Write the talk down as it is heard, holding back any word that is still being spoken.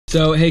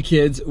So, hey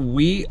kids,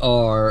 we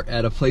are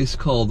at a place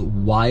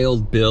called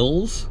Wild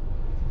Bill's.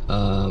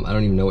 I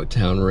don't even know what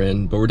town we're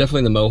in, but we're definitely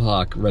in the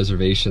Mohawk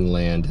Reservation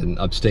land in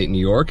upstate New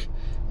York.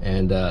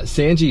 And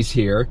Sanji's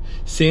here.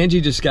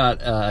 Sanji just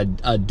got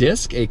a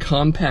disc, a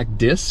compact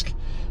disc,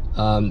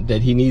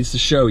 that he needs to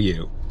show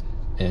you.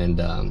 And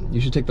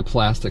you should take the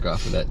plastic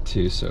off of that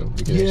too, so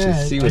we can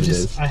actually see what it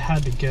is. I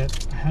had to get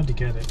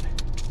it.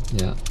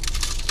 Yeah.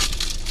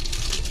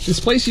 This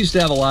place used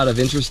to have a lot of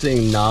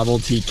interesting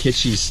novelty,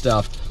 kitschy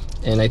stuff.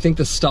 And I think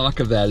the stock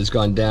of that has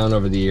gone down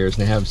over the years,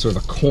 and they have sort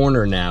of a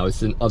corner now.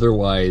 It's an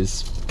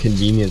otherwise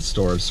convenience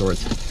store of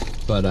sorts.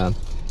 But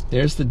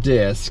there's the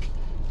disc.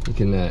 You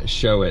can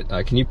show it.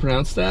 Can you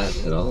pronounce that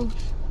at all?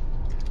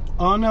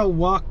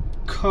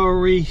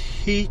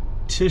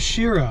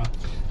 Anawakarihitashira.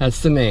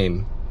 That's the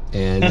name.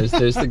 And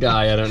there's the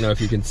guy. I don't know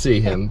if you can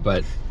see him,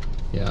 but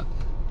yeah.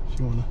 If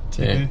you want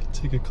to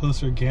take a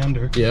closer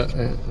gander.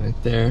 Yeah, right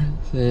there.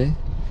 See?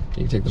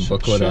 You can take the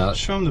booklet out.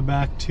 Show them the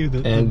back too.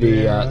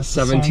 The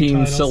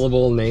 17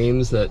 syllable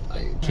names that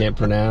I can't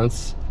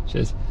pronounce.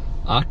 Just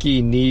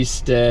Aki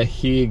Niste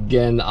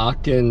Higen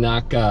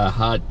Akinaka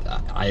Hot.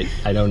 I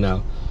don't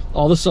know.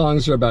 All the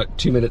songs are about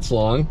 2 minutes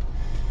long,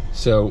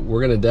 so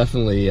we're gonna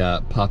definitely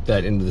pop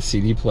that into the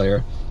CD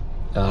player.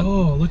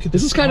 Oh, look at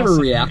this! This is kind of a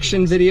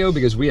reaction video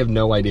because we have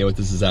no idea what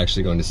this is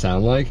actually going to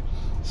sound like.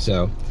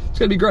 So it's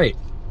gonna be great,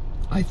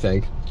 I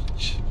think.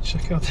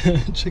 Check out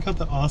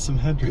the awesome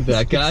headdress.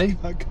 That guy?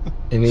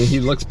 I mean, he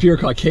looks pure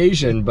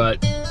Caucasian,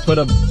 but put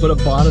a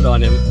bonnet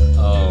on him.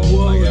 Oh,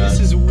 whoa, my God. This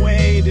is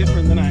way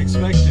different than I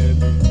expected.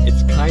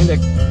 It's kind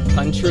of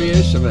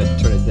country-ish. I'm gonna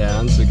turn it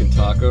down so we can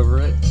talk over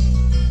it.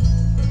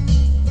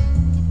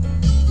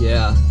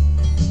 Yeah.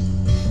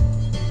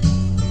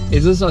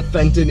 Is this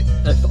authentic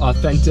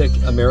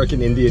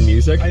American Indian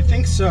music? I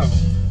think so.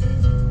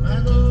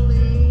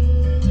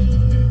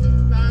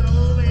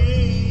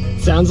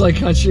 Sounds like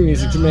country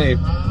music to me,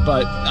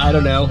 but I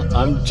don't know.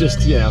 I'm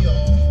just, you know,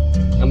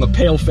 I'm a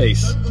pale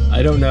face.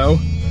 I don't know.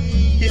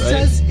 He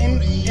says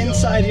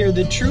inside here,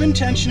 the true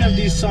intention of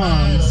these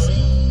songs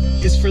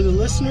is for the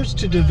listeners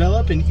to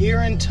develop an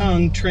ear and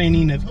tongue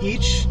training of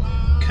each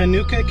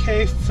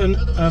Kanuka-ke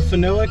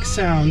phonetic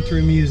sound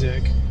through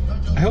music.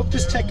 I hope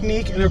this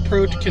technique and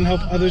approach can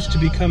help others to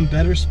become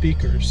better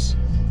speakers.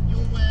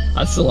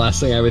 That's the last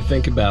thing I would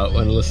think about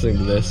when listening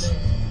to this.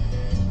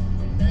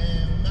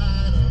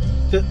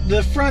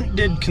 The front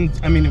did,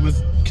 I mean, it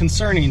was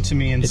concerning to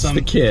me in some...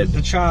 It's the kid.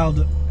 The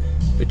child.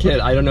 The kid,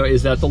 I don't know,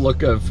 is that the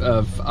look of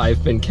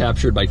I've been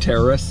captured by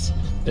terrorists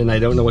and I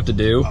don't know what to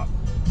do?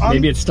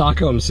 Maybe it's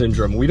Stockholm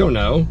Syndrome, we don't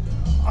know.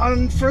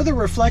 On further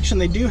reflection,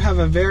 they do have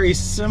a very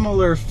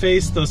similar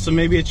face though, so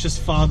maybe it's just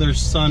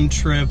father-son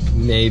trip.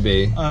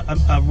 Maybe.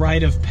 A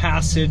rite of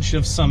passage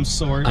of some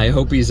sort. I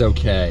hope he's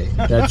okay.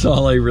 That's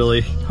all I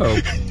really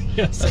hope.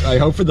 Yes. I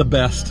hope for the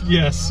best.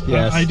 Yes,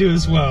 yes. I do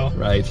as well.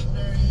 Right.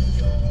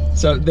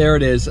 So there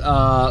it is.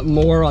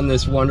 More on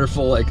this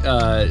wonderful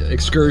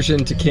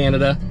excursion to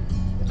Canada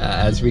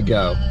as we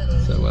go.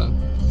 So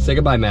say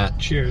goodbye, Matt.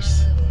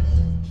 Cheers.